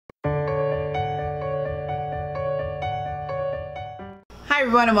Hi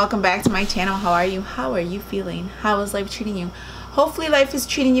everyone and welcome back to my channel. How are you? How are you feeling? How is life treating you? Hopefully life is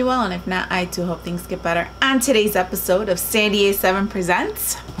treating you well, and if not, I too hope things get better. On today's episode of Sandy-MMVKBKWU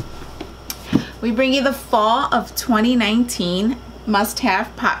Presents, we bring you the fall of 2019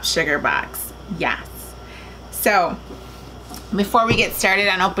 must-have PopSugar box. Yes. So before we get started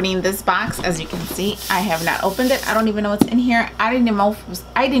on opening this box, as you can see, I have not opened it. I don't even know what's in here. I didn't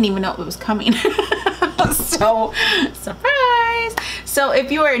even know it was coming. So surprise. So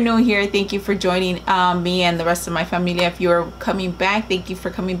if you are new here, thank you for joining me and the rest of my family. If you are coming back, thank you for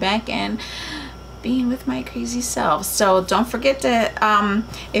coming back and being with my crazy self. So don't forget to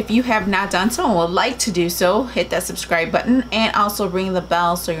if you have not done so and would like to do so, hit that subscribe button and also ring the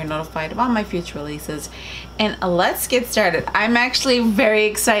bell so you're notified of all my future releases. And let's get started. I'm actually very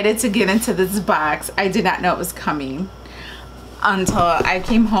excited to get into this box. I did not know it was coming until I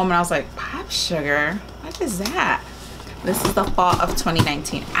came home and I was like, PopSugar, what is that? This is the fall of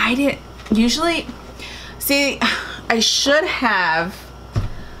 2019. I didn't usually see, I should have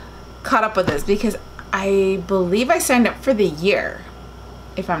caught up with this because I believe I signed up for the year,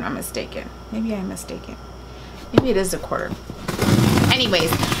 if I'm not mistaken. Maybe I'm mistaken. Maybe it is a quarter.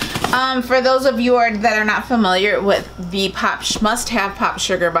 Anyways, for those of you that are not familiar with the must-have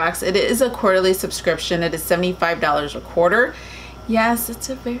PopSugar box, it is a quarterly subscription. It is $75 a quarter. Yes, it's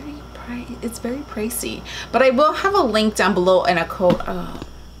very pricey, but I will have a link down below and a code,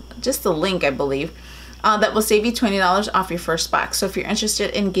 just a link, I believe, that will save you $20 off your first box. So if you're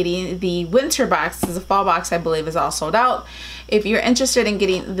interested in getting the winter box, because the fall box I believe is all sold out, if you're interested in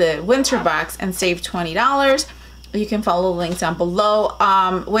getting the winter box and save $20, you can follow the link down below.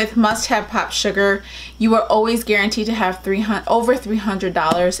 With must-have PopSugar, you are always guaranteed to have over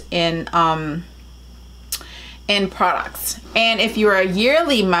 $300 in products. And if you're a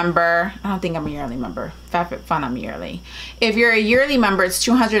yearly member, I don't think I'm a yearly member. FabFitFun, I'm yearly. If you're a yearly member, it's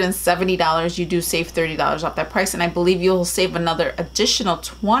 $270. You do save $30 off that price, and I believe you'll save another additional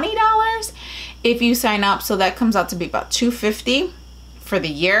 $20 if you sign up. So that comes out to be about $250 for the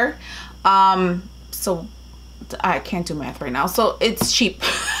year. So I can't do math right now. So it's cheap.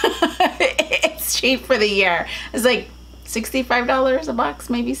 It's cheap for the year. It's like $65 a box,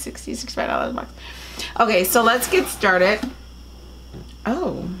 maybe $65 a box. Okay, so let's get started.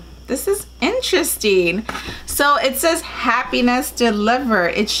 Oh, this is interesting. So it says happiness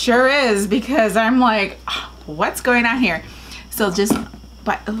delivered. It sure is, because I'm like, oh, what's going on here? So just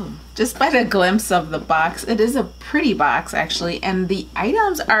by the glimpse of the box, it is a pretty box actually, and the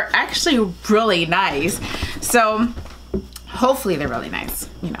items are actually really nice. So hopefully they're really nice.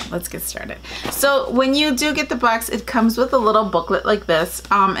 You know, let's get started. So when you do get the box, it comes with a little booklet like this.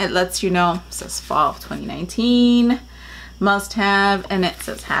 It lets you know, it says fall of 2019 must have, and it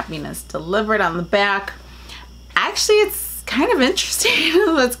says happiness delivered on the back. Actually, it's kind of interesting.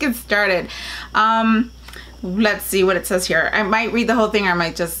 Let's get started. Let's see what it says here. I might read the whole thing, or I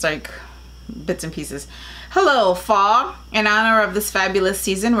might just like bits and pieces. Hello, fall. In honor of this fabulous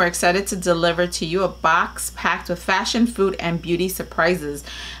season, we're excited to deliver to you a box packed with fashion, food, and beauty surprises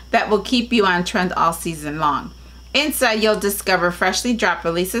that will keep you on trend all season long. Inside, you'll discover freshly dropped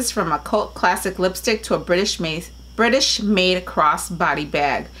releases from a cult classic lipstick to a British-made crossbody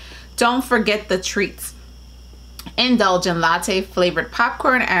bag. Don't forget the treats. Indulge in latte-flavored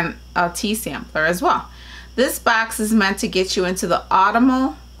popcorn and a tea sampler as well. This box is meant to get you into the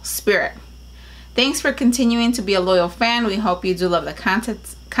autumnal spirit. Thanks for continuing to be a loyal fan. We hope you do love the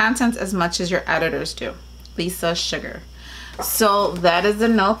content as much as your editors do. Lisa Sugar. So that is the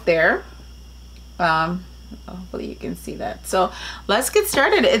note there. Hopefully you can see that. So let's get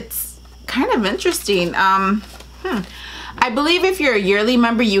started. It's kind of interesting. I believe if you're a yearly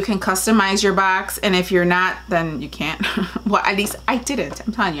member, you can customize your box, and if you're not, then you can't. Well, at least I didn't.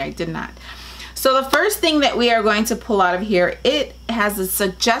 I'm telling you, I did not. So the first thing that we are going to pull out of here, it has a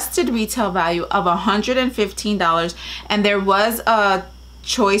suggested retail value of $115, and there was a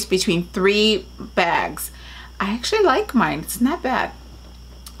choice between 3 bags. I actually like mine. It's not bad.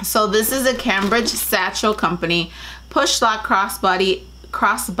 So this is a Cambridge Satchel Company push lock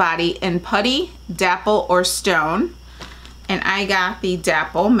crossbody in putty, dapple, or stone. And I got the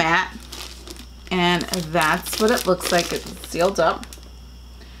dapple matte, and that's what it looks like. It's sealed up.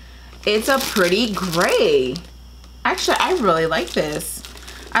 It's a pretty gray. Actually, I really like this.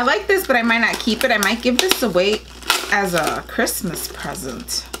 I like this, but I might not keep it. I might give this away as a Christmas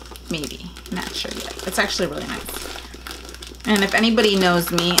present, maybe. Not sure yet. It's actually really nice. And if anybody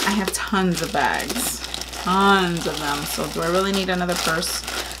knows me, I have tons of bags. Tons of them. So do I really need another purse?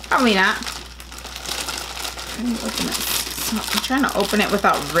 Probably not. Let me open it. So I'm trying to open it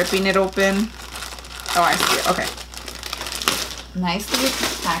without ripping it open. Oh, I see it. Okay. nicely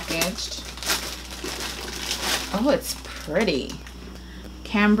packaged. Oh, it's pretty.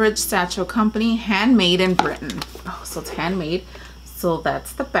 Cambridge Satchel Company, handmade in Britain. Oh, so it's handmade. So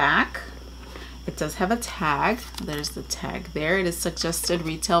that's the back. It does have a tag. There's the tag there. It is suggested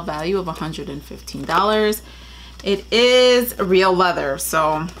retail value of $115. It is real leather.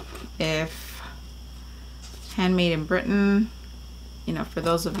 So if handmade in Britain, you know, for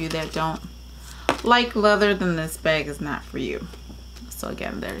those of you that don't like leather, then this bag is not for you. So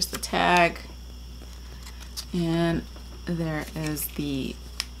again, there's the tag. And there is the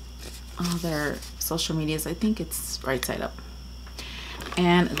their social medias. I think it's right side up.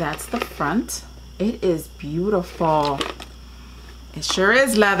 And that's the front. It is beautiful. It sure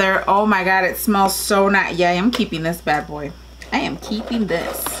is leather. Oh my God, it smells so nice. Yeah, I am keeping this bad boy. I am keeping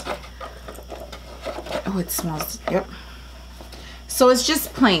this. Oh, it smells, yep. So it's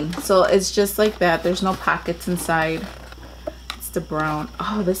just plain. So it's just like that. There's no pockets inside. It's the brown.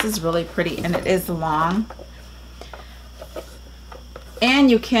 Oh, this is really pretty, and it is long.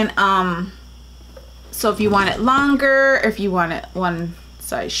 And you can, so if you want it longer, if you want it one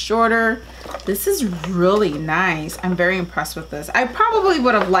size shorter, this is really nice. I'm very impressed with this. I probably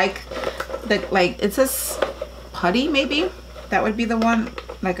would have liked the, like, it says putty maybe. That would be the one,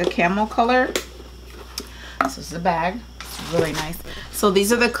 like a camel color. This is the bag. It's really nice. So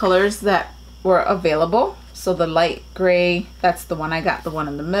these are the colors that were available. So the light gray, that's the one I got, the one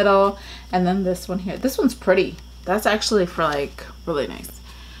in the middle. And then this one here. This one's pretty. That's actually for like really nice.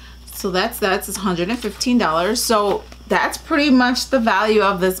 So that's $115. So that's pretty much the value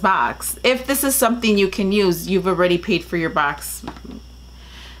of this box. If this is something you can use, you've already paid for your box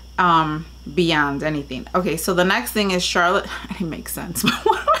beyond anything. Okay, so the next thing is Charlotte. It makes sense.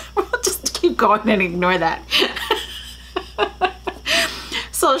 We'll just keep going and ignore that.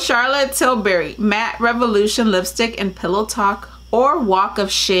 So Charlotte Tilbury Matte Revolution Lipstick in Pillow Talk or Walk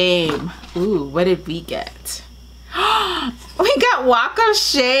of Shame. Ooh, what did we get? We got Walk of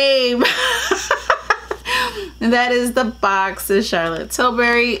Shame. And that is the box of Charlotte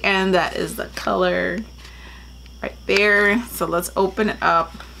Tilbury, and that is the color right there. So let's open it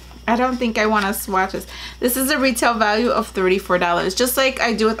up. I don't think I want to swatch this. This is a retail value of $34. Just like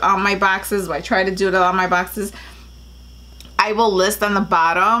I do with all my boxes. I try to do it with all my boxes. I will list on the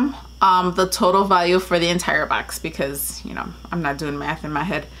bottom the total value for the entire box, because, you know, I'm not doing math in my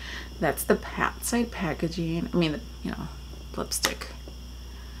head. That's the outside packaging. I mean, you know, lipstick.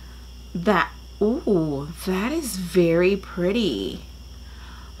 That, ooh, that is very pretty.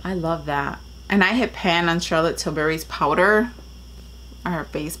 I love that. And I hit pan on Charlotte Tilbury's powder, her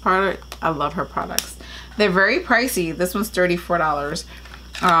base powder. I love her products. They're very pricey. This one's $34.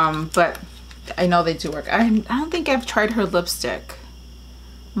 But I know they do work. I don't think I've tried her lipstick.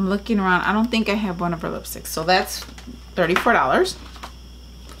 I'm looking around. I don't think I have one of her lipsticks. So that's $34.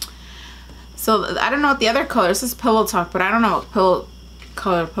 So I don't know what the other color is. This is Pillow Talk, but I don't know what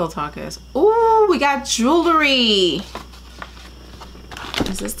color Pillow Talk is. Ooh, we got jewelry.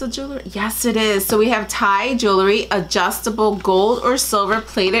 Is this the jewelry? Yes, it is. So we have tie jewelry, adjustable gold or silver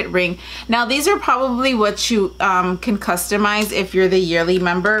plated ring. Now these are probably what you can customize if you're the yearly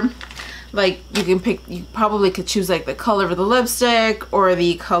member. Like you can pick, you probably could choose like the color of the lipstick or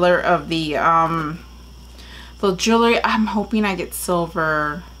the color of the jewelry. I'm hoping I get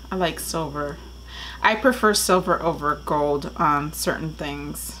silver. I like silver. I prefer silver over gold on certain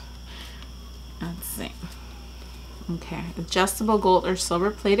things. Let's see. Okay, adjustable gold or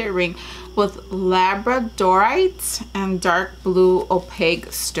silver plated ring with labradorite and dark blue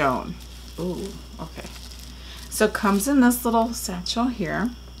opaque stone. Ooh, okay. So it comes in this little satchel here.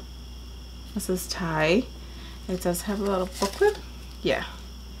 This is tie. It does have a little booklet. Yeah.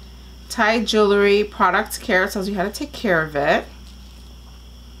 Tie jewelry, product care. It tells you how to take care of it.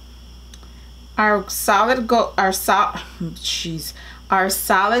 Our solid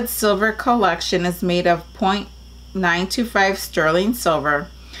silver collection is made of 0.925 sterling silver.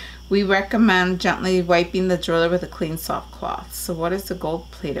 We recommend gently wiping the jewelry with a clean soft cloth. So what is the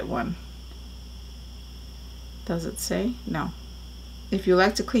gold plated one? Does it say? No. If you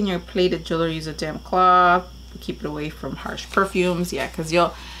like to clean your plated jewelry, use a damp cloth. Keep it away from harsh perfumes. Yeah, because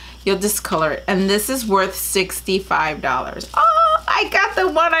you'll discolor it. And this is worth $65. Oh, I got the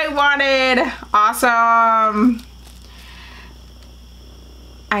one I wanted. Awesome.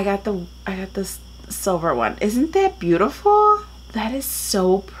 I got this silver one. Isn't that beautiful? That is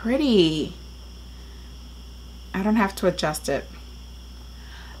so pretty. I don't have to adjust it.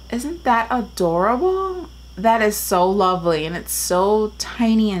 Isn't that adorable? That is so lovely, and it's so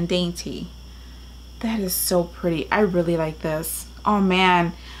tiny and dainty. That is so pretty. I really like this. Oh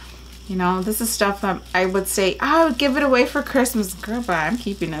man. You know, this is stuff that I would say, I would give it away for Christmas. Girl, bye, I'm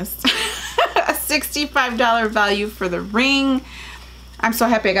keeping this. A $65 value for the ring. I'm so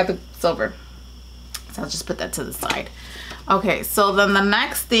happy I got the silver. So I'll just put that to the side. Okay, so then the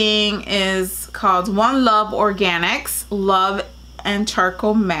next thing is called One Love Organics Love and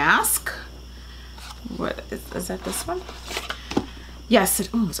Charcoal Mask. What is that this one? Yes,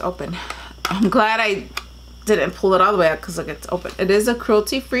 it's open. I'm glad I didn't pull it all the way out because look, it's open. It is a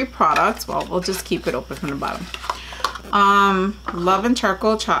cruelty-free product. Well, we'll just keep it open from the bottom. Love and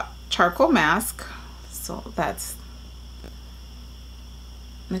charcoal mask. So that's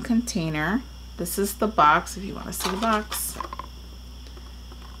the container. This is the box if you want to see the box.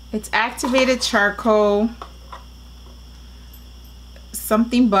 It's activated charcoal,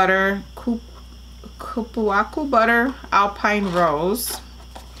 something butter, kupuaku butter, alpine rose.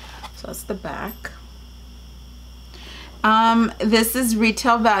 So that's the back. This is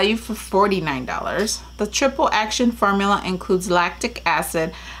retail value for $49. The triple action formula includes lactic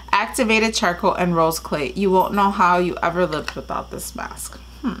acid, activated charcoal, and rose clay. You won't know how you ever lived without this mask.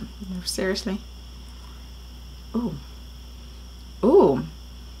 Seriously? Ooh. Ooh.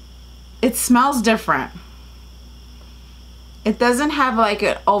 It smells different. It doesn't have like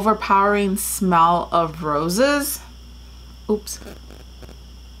an overpowering smell of roses. Oops. I'm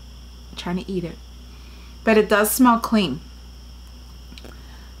trying to eat it. But it does smell clean.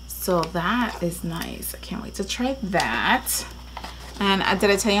 So that is nice. I can't wait to try that. And did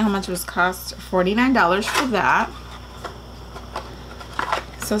I tell you how much it was cost? $49 for that.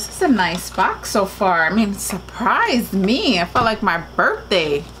 So this is a nice box so far. I mean, it surprised me. I felt like my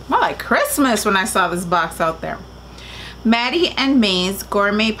birthday. More like Christmas when I saw this box out there. Maddie and May's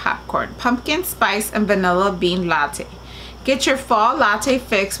Gourmet Popcorn. Pumpkin Spice and Vanilla Bean Latte. Get your fall latte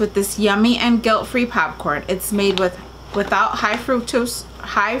fix with this yummy and guilt-free popcorn. It's made without high fructose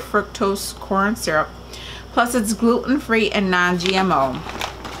corn syrup. Plus it's gluten-free and non-GMO.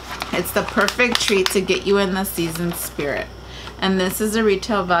 It's the perfect treat to get you in the season spirit. And this is a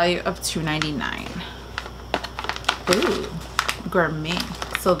retail value of $2.99. Ooh, gourmet.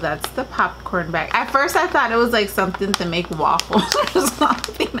 So that's the popcorn bag. At first I thought it was like something to make waffles or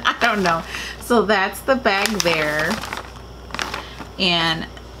something. I don't know. So that's the bag there. And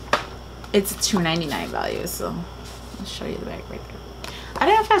it's a $2.99 value. So I'll show you the bag right there. I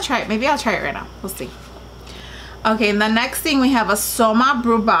don't know if I'll try it. Maybe I'll try it right now. We'll see. Okay, and the next thing we have a Soma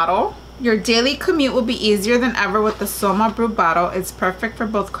Brew Bottle. Your daily commute will be easier than ever with the Soma Brew Bottle. It's perfect for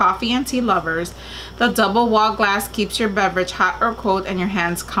both coffee and tea lovers. The double wall glass keeps your beverage hot or cold and your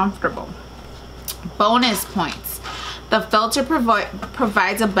hands comfortable. Bonus points. The filter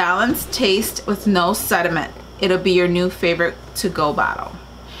provides a balanced taste with no sediment. It'll be your new favorite to-go bottle.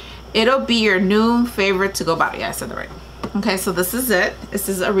 It'll be your new favorite to-go bottle. Yeah, I said that right. Okay, so this is it. This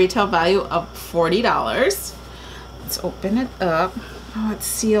is a retail value of $40. Let's open it up. Oh, it's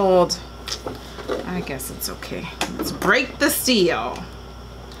sealed. I guess it's okay. Let's break the seal.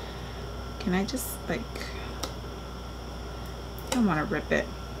 Can I just like, I don't want to rip it.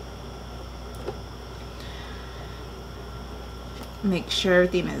 Make sure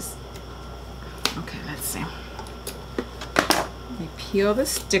everything is, okay, let's see. Let me peel the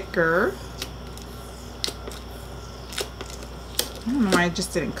sticker. I don't know why I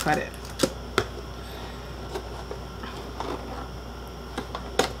just didn't cut it.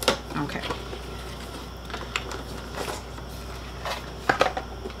 Okay.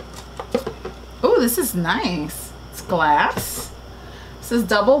 Oh, this is nice. It's glass. It says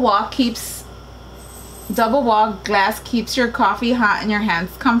double wall glass keeps your coffee hot and your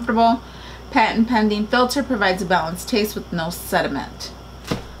hands comfortable. Patent pending filter provides a balanced taste with no sediment.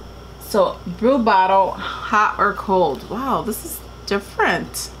 So brew bottle, hot or cold. Wow, this is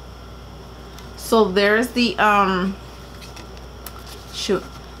different. So there's the shoot.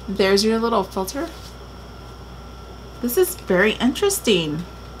 There's your little filter. This is very interesting.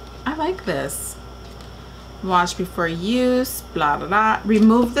 I like this. Wash before use, blah blah blah.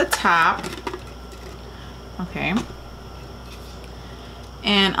 Remove the top. Okay.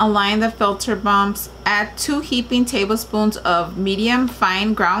 And align the filter bumps. Add 2 heaping tablespoons of medium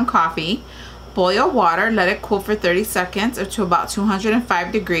fine ground coffee. Boil water, let it cool for 30 seconds or to about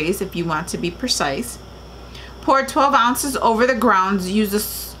 205 degrees if you want to be precise. Pour 12 ounces over the grounds.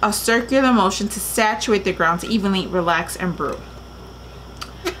 Use a circular motion to saturate the grounds evenly, relax, and brew.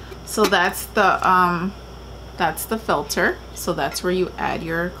 So that's the filter. So that's where you add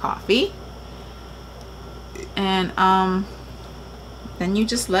your coffee. And then you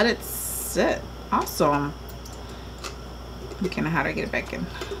just let it sit. Awesome. Okay, now how do I get it back in?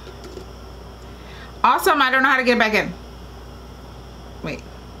 Awesome, I don't know how to get it back in. Wait.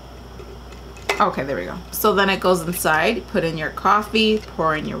 Okay, there we go. So then it goes inside. Put in your coffee,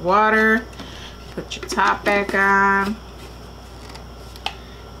 pour in your water, put your top back on.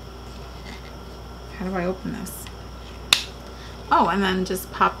 How do I open this? Oh, and then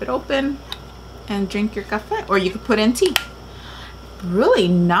just pop it open and drink your cafe, or you could put in tea. Really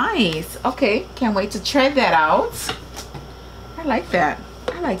nice. Okay, can't wait to try that out. I like that.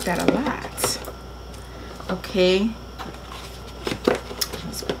 I like that a lot. Okay.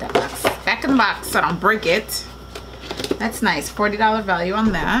 Let's put that box back in the box so I don't break it. That's nice. $40 value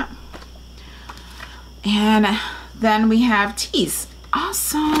on that. And then we have teas.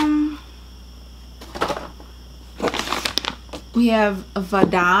 Awesome. We have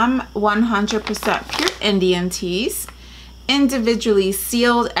Vadam 100% pure Indian teas, individually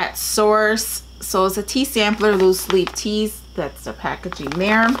sealed at source. So it's a tea sampler, loose leaf teas. That's the packaging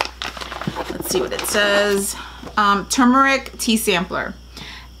there. Let's see what it says. Turmeric tea sampler.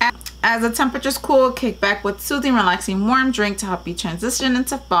 As the temperatures cool, kick back with soothing, relaxing, warm drink to help you transition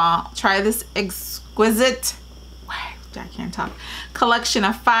into fall. Try this exquisite, I can't talk, collection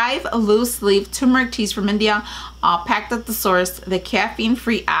of 5 loose leaf turmeric teas from India, all packed at the source. The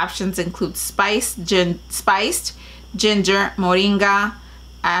caffeine-free options include spiced ginger, moringa,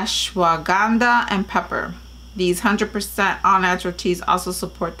 ashwagandha, and pepper. These 100% all-natural teas also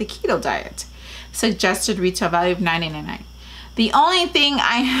support the keto diet. Suggested retail value of $9.99. The only thing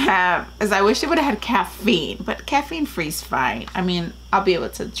I have is I wish it would have had caffeine, but caffeine-free is fine. I mean, I'll be able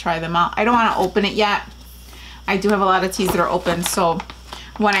to try them out. I don't want to open it yet. I do have a lot of teas that are open, so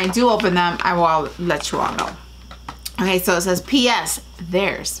when I do open them, I will let you all know. Okay, so it says, P.S.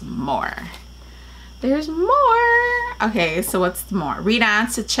 There's more. There's more. Okay, so what's more? Read on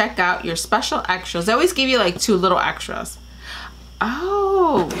to check out your special extras. They always give you like 2 little extras.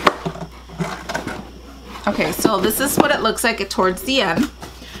 Oh. Okay, so this is what it looks like towards the end.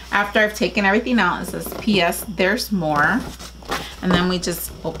 After I've taken everything out, it says, P.S. There's more. And then we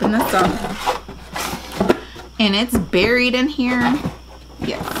just open this up. And it's buried in here.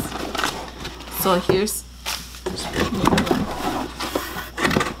 Yes. So here's...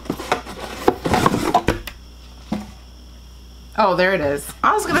 Oh, there it is.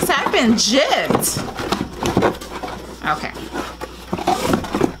 I was gonna say I've been gypped. Okay.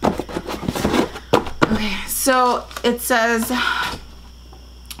 Okay, so it says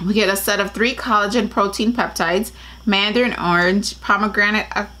we get a set of 3 collagen protein peptides, mandarin orange, pomegranate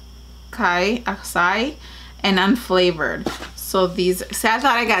acai, and unflavored. So these, see, I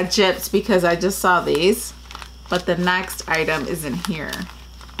thought I got gypped because I just saw these, but the next item is in here.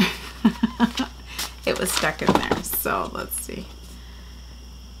 It was stuck in there. So let's see.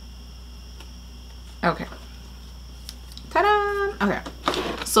 Okay. Ta-da! Okay.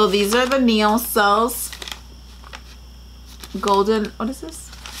 So these are the Neo cells. Golden, what is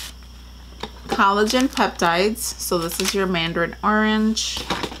this? Collagen peptides. So this is your mandarin orange.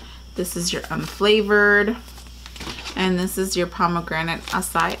 This is your unflavored. And this is your pomegranate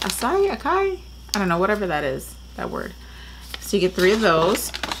acai. Acai? I don't know, whatever that is, that word. So you get 3 of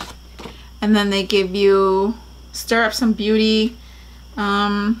those. And then they give you, stir up some beauty.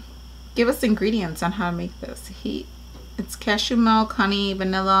 Give us ingredients on how to make this. It's cashew milk, honey,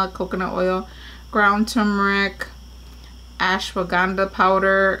 vanilla, coconut oil, ground turmeric, ashwagandha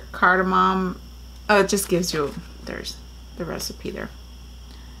powder, cardamom. Oh, it just gives you, there's the recipe there.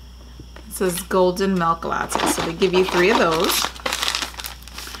 It says golden milk latte. So they give you 3 of those.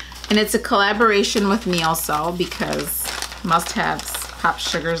 And it's a collaboration with NeoCell because must have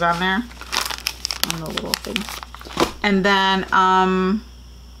PopSugars on there. On the little thing. And then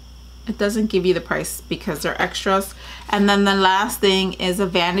it doesn't give you the price because they're extras. And then the last thing is a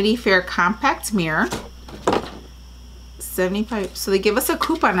Vanity Fair compact mirror. 75. So they give us a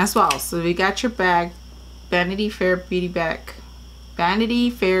coupon as well. So we got your bag. Vanity Fair beauty bag.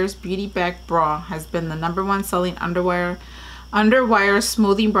 Vanity Fair's beauty bag bra has been the #1 selling underwire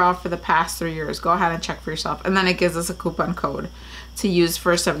smoothing bra for the past 3 years. Go ahead and check for yourself. And then it gives us a coupon code to use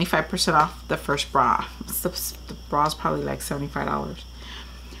for 75% off the first bra. The bra's probably like $75.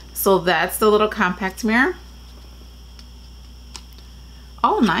 So that's the little compact mirror.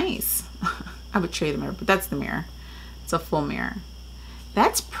 Oh, nice. I would show you the mirror, but that's the mirror. It's a full mirror.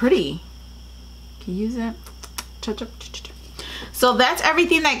 That's pretty. Can you use it? So that's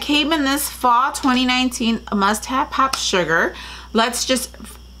everything that came in this fall 2019 must-have PopSugar. Let's just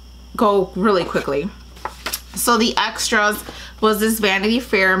go really quickly. So the extras was this Vanity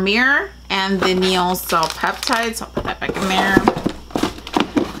Fair mirror and the NeoCell peptides. I'll put that back in there.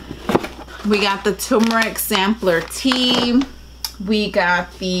 We got the turmeric sampler tea. We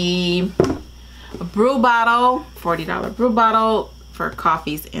got the brew bottle, $40 brew bottle for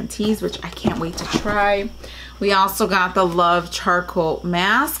coffees and teas, which I can't wait to try. We also got the Love Charcoal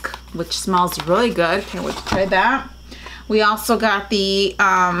Mask, which smells really good. Can't wait to try that. We also got the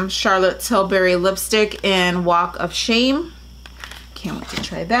Charlotte Tilbury lipstick in Walk of Shame. Can't wait to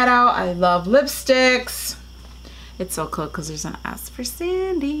try that out. I love lipsticks. It's so cool because there's an S for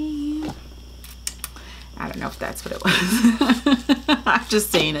Sandy. I don't know if that's what it was. I'm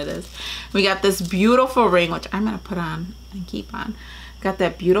just saying it is. We got this beautiful ring, which I'm going to put on and keep on. Got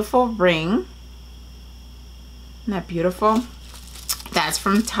that beautiful ring. Isn't that beautiful? That's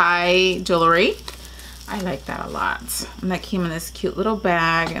from Thai Jewelry. I like that a lot. And that came in this cute little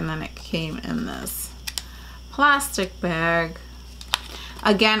bag, and then it came in this plastic bag.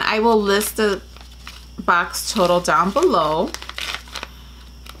 Again, I will list the box total down below.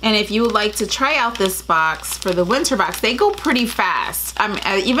 And if you would like to try out this box for the winter box, they go pretty fast. I mean,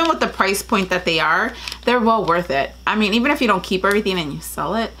 even with the price point that they are, they're well worth it. I mean, even if you don't keep everything and you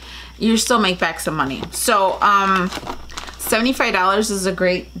sell it, you still make back some money. So $75 is a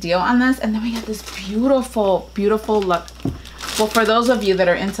great deal on this. And then we got this beautiful, beautiful look. Well, for those of you that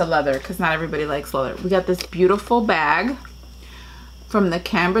are into leather, because not everybody likes leather, we got this beautiful bag from the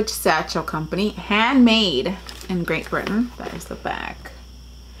Cambridge Satchel Company, handmade in Great Britain. There's the back.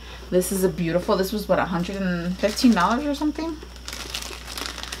 This is a beautiful, this was what, $115 or something?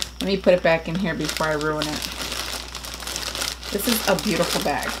 Let me put it back in here before I ruin it. This is a beautiful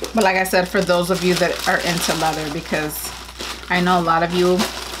bag. But like I said, for those of you that are into leather, because I know a lot of you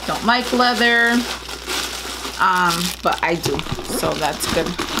don't like leather, but I do. So that's good,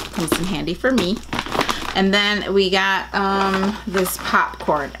 comes in handy for me. And then we got this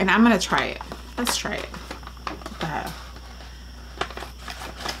popcorn, and I'm gonna try it. Let's try it. What the hell?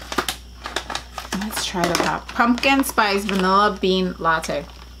 Let's try the pumpkin spice vanilla bean latte.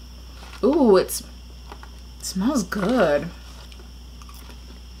 Ooh, it smells good.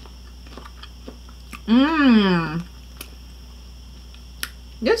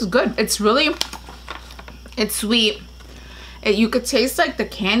 This is good. It's sweet. You could taste like the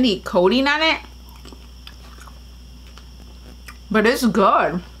candy coating on it, but it's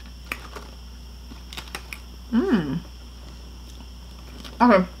good.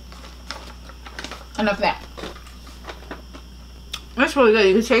 Okay. Enough of that. That's really good.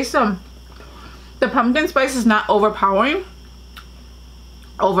 You can taste them. The pumpkin spice is not overpowering.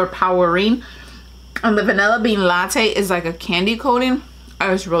 And the vanilla bean latte is like a candy coating.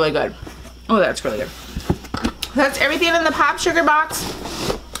 Oh, it's really good. Oh, that's really good. That's everything in the PopSugar box.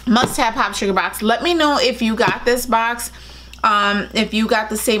 Must have PopSugar box. Let me know if you got this box. If you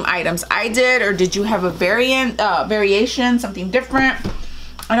got the same items I did, or did you have a variation, something different?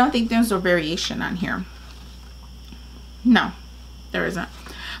 I don't think there's a variation on here. No, there isn't.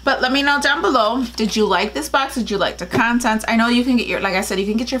 But let me know down below, did you like this box? Did you like the contents? I know you can get your, like I said, you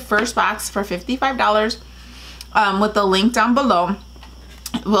can get your first box for $55 with the link down below.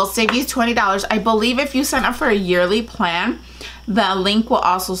 Will save you $20. I believe if you sign up for a yearly plan, the link will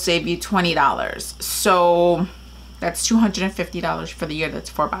also save you $20. So that's $250 for the year. That's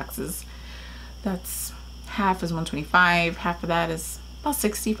 4 boxes. That's half is $125. Half of that is about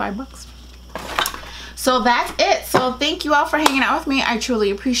 65 bucks. So that's it. So thank you all for hanging out with me. I truly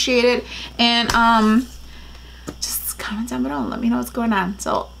appreciate it. And just comment down below and let me know what's going on.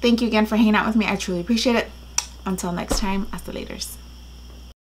 So thank you again for hanging out with me. I truly appreciate it. Until next time, hasta laterz.